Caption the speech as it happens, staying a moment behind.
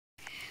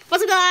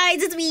What's up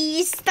guys, it's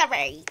me,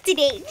 Starry.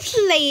 Today,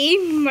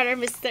 playing Murder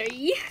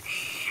Mystery.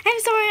 I'm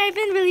sorry, I've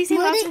been releasing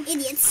lots of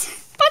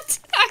idiots. What?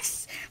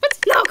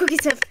 No, cookie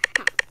tip.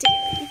 How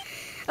dare you.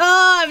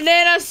 Oh, I'm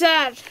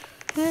innocent.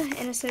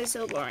 Innocent is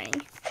so boring.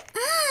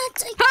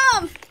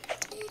 Ah!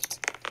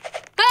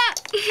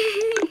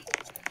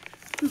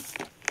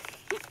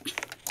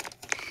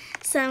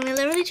 So I'm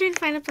literally trying to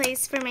find a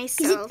place for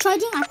myself. Is it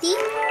charging, Ati?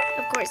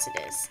 Of course it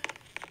is.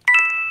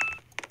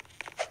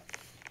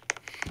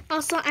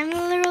 Also, I'm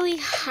literally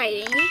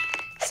hiding,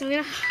 so I'm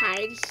gonna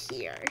hide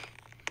here.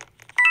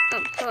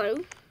 Oh,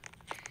 hello.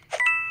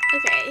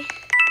 Okay.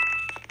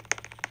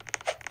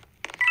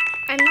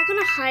 I'm not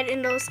gonna hide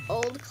in those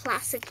old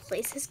classic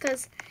places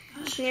because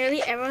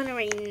nearly everyone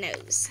already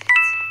knows.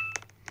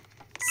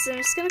 So I'm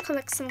just gonna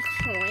collect some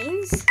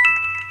coins.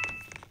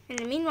 And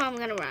in the meanwhile, I'm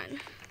gonna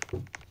run.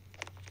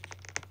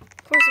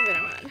 Of course I'm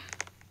gonna run.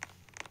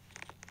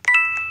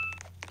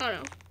 Oh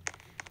no.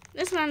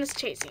 This man is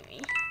chasing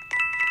me.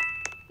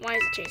 Why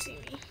is it chasing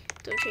me?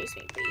 Don't chase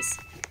me, please.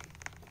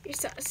 You're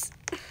sus.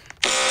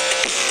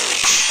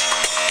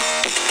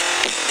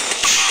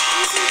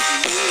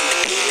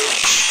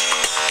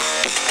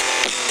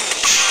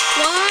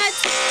 What?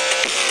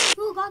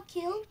 Who got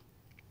killed?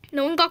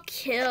 No one got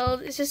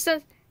killed. It's just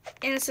that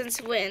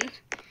innocents win.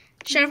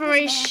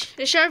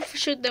 The sheriff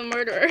shoot the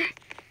murderer.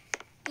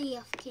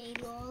 AFK,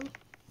 lol.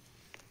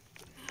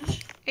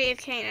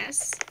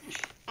 AFKness.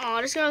 Oh,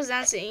 this girl's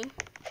dancing.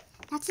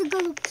 That's the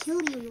girl who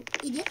killed you, you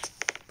idiot.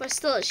 But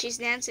still, she's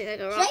dancing like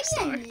a rock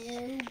star.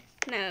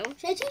 No.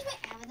 Should I change my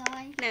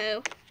avatar?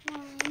 No.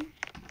 Why?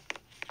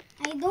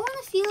 I don't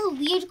want to feel a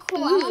weird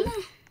koala.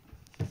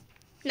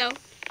 No.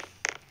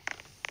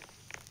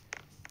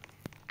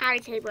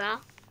 Okay, bro.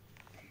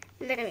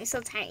 Look at me,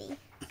 so tiny.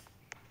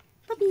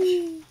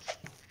 Puppy.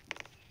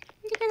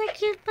 Look at that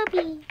cute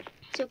puppy.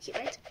 So cute,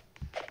 right?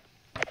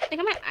 Look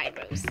at my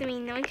eyebrows. I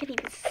mean, no one can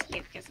even see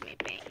it because of my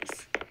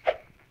bangs.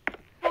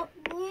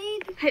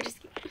 Upgrade. I just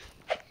kidding.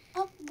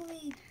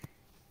 Upgrade.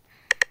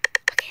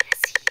 Okay,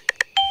 let's see.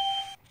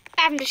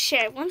 I'm the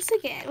sheriff once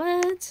again.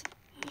 What?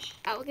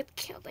 I will get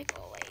killed like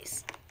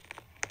always.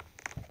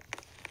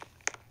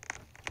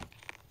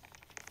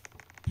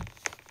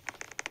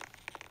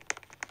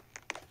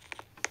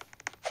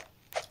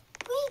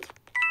 Wait.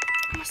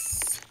 I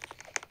must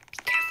be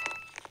careful.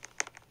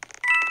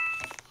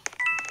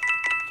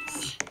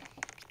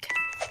 Be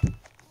careful.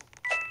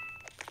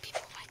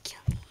 People might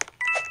kill me.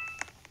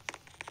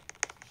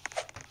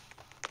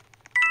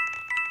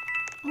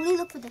 Only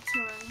look for the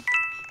killer.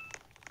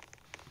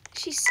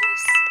 She's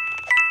sus.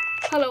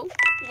 Hello?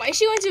 Why is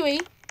she going to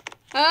me?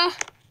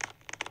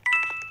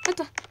 What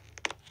the?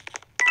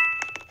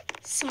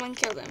 Someone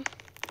killed him.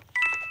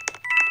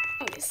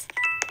 Oh, yes.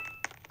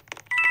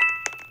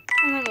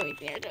 I'm not going to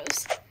be near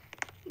those.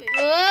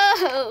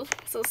 Whoa!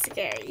 So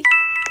scary.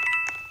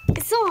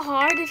 It's so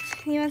hard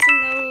if you want to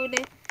know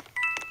the...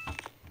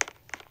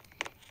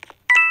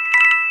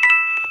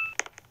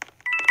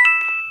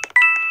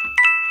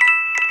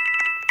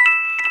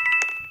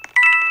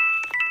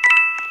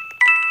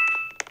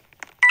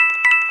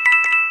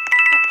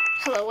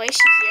 Hello, why is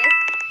she here?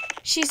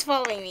 She's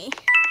following me.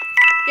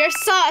 You're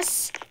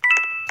sus!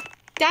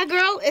 That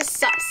girl is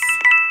sus.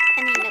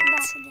 And he knows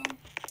it.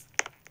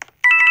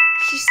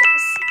 She's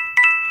sus.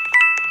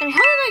 I mean,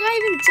 how did that guy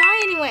even die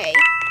anyway?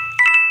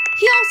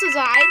 He also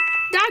died.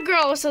 That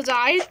girl also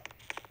died.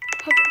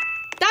 Okay.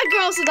 That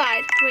girl also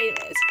died. Wait a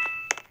minute.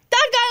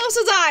 That guy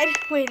also died.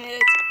 Wait a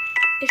minute.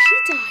 If she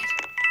died,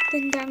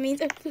 then that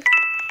means...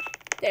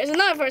 there's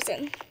another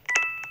person.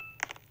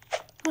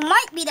 Who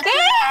might be the killer?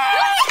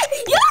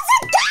 You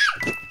said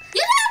that!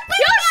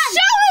 You're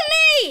showing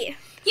me!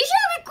 You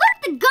should have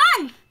equipped the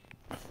gun!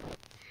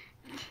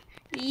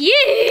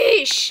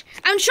 Yeesh!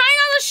 I'm trying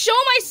not to show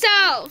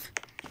myself!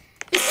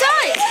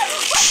 Besides!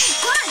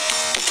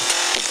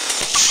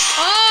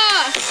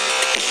 Ah!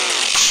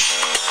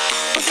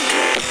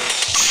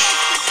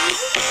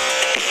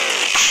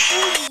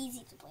 Really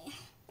easy to play.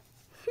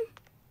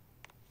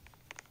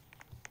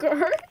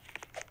 Grr.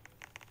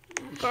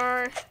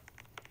 Grr.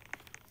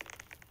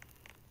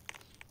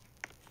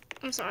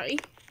 I'm sorry.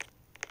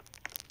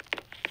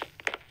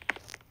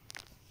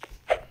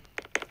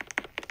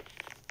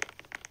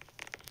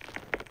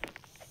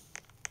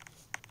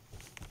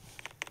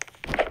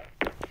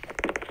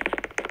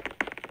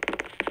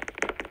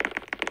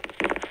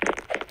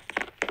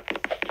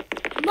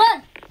 Run!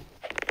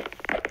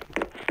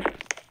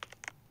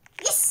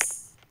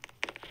 Yes!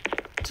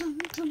 Tum,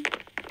 tum.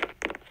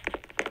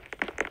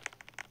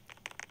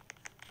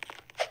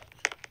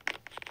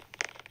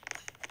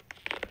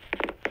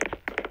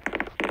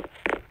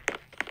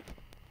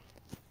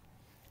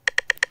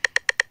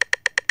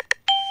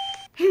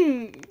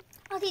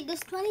 Okay,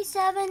 there's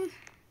 27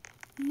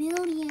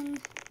 million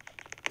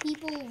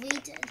people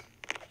waited.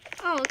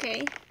 Oh,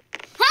 okay.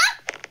 Huh?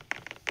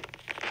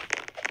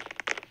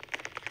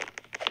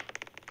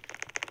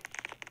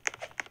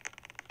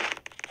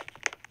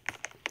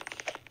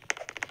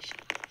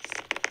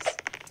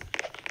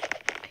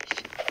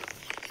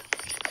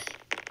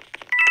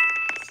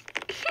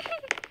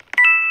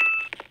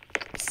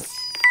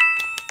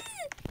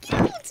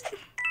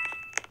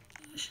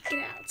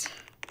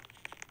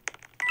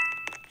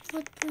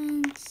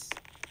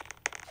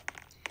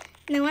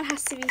 No one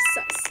has to be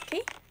sus,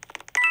 okay?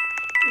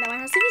 No one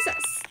has to be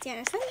sus. Do you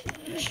understand?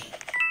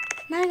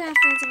 Now I gotta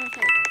find someone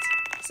private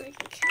so we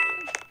can kill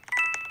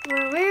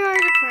them. Where are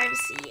the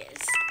privacy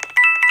is?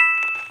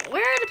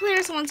 Where are the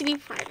players who want to be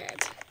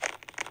private?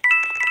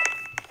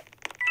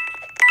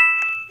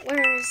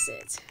 Where is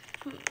it?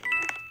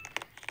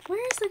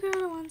 Where is the girl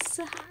that wants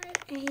to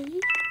hide?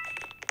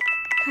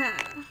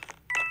 Huh.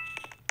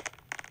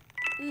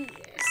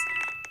 Yes.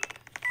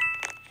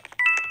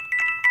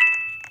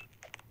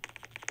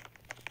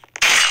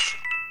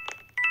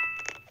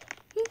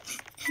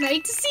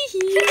 Nice to see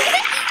you.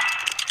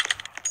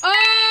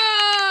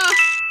 Oh!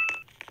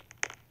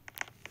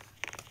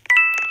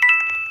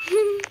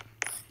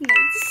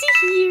 Nice to see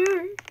you.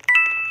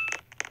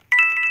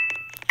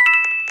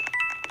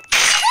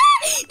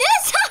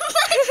 There's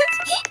somebody.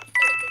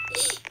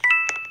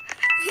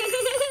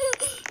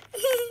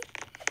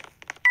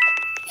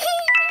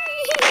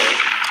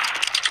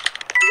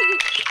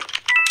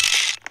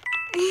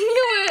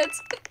 Knew it.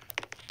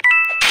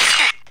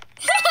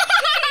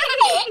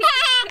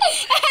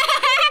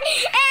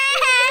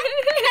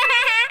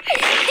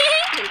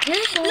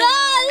 Careful.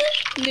 LOL!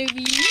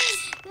 Newbies.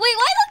 Wait,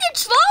 why don't you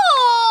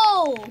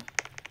throw?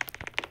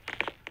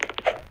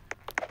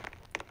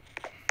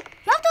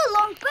 Not the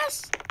long press.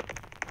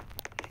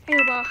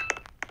 Hey, Bob.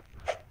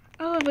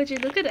 Oh, would you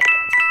look at that?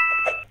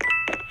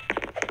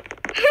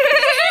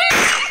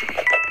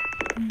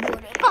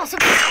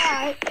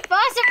 Pacify.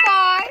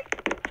 Pacify.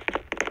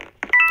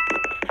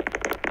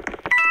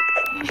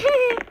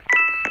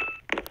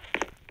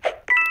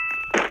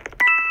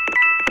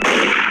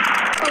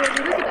 Oh, would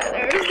you look at that?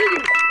 There's the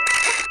newbie.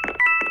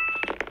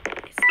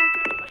 It's not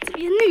gonna want to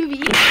be a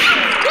newbie.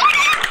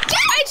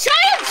 I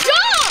tried to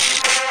jump!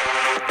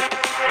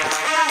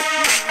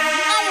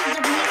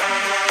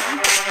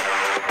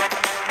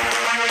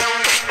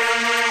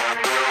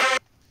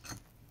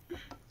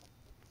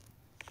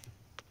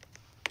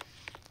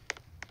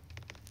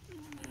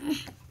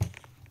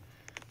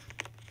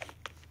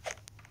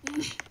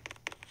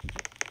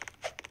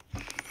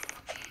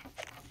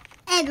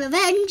 And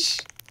revenge.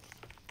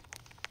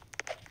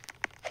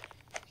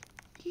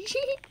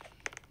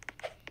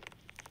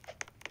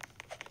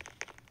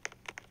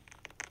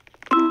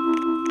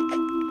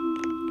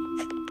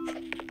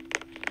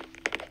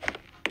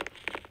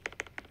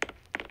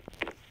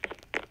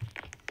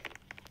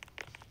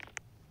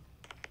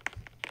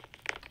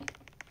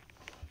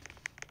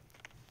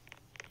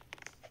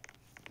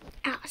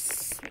 Ow,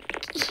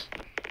 sneaky.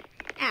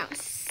 Ow,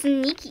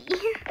 sneaky.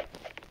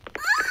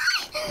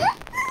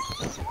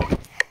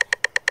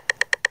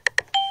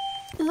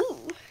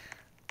 Ooh.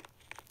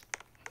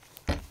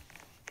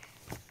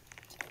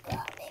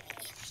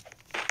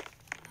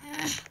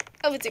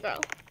 Oh, it's a girl.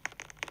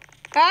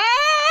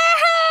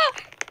 Ah!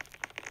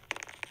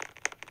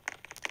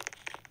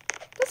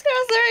 This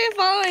girl's literally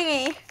following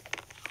me.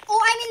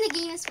 Oh, I'm in the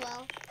game as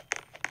well.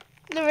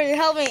 Literally,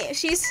 help me.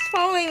 She's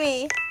following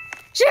me.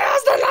 She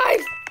has the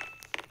knife!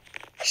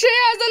 She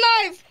has the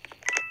knife!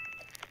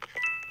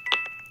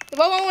 The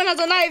one woman has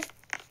a knife.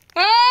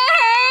 Ah!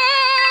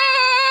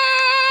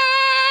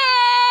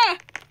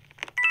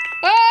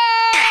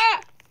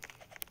 Ah!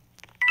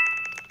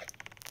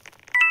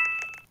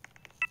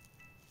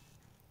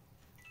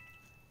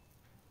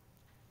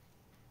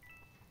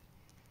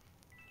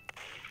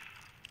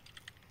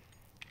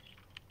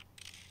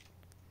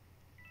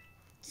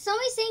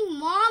 Somebody's saying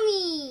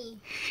mommy.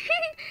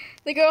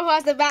 The girl who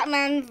has the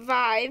Batman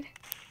vibe.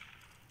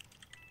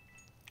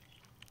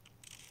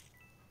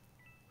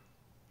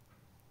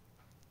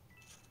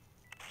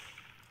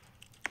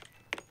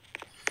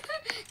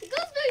 It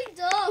goes very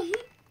dumb.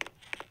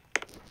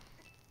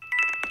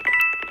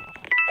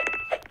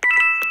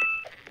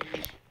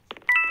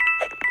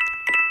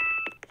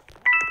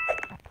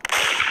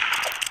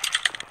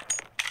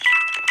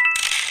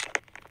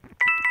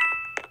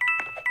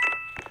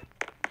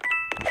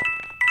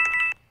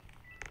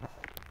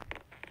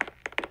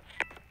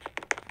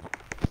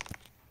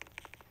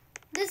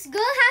 This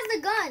girl has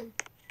the gun.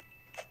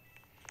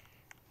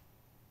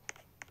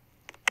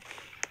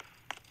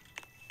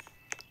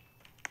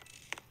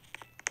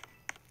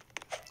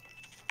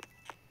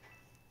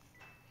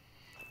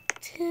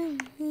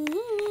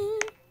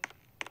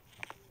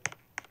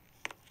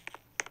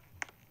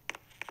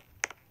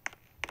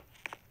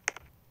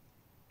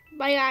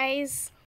 Bye, guys.